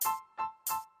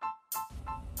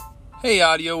Hey,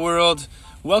 audio world.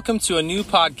 Welcome to a new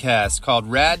podcast called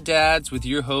Rad Dadz with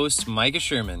your host, Micah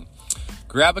Sherman.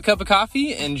 Grab a cup of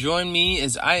coffee and join me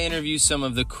as I interview some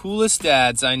of the coolest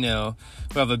dads I know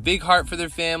who have a big heart for their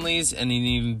families and an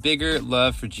even bigger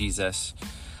love for Jesus.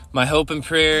 My hope and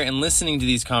prayer in listening to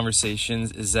these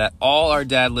conversations is that all our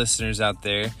dad listeners out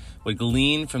there would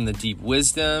glean from the deep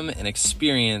wisdom and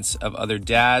experience of other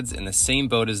dads in the same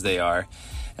boat as they are,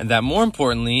 and that more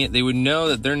importantly, they would know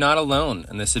that they're not alone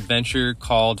in this adventure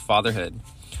called fatherhood.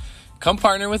 Come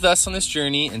partner with us on this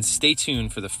journey and stay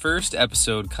tuned for the first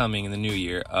episode coming in the new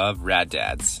year of Rad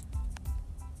Dadz.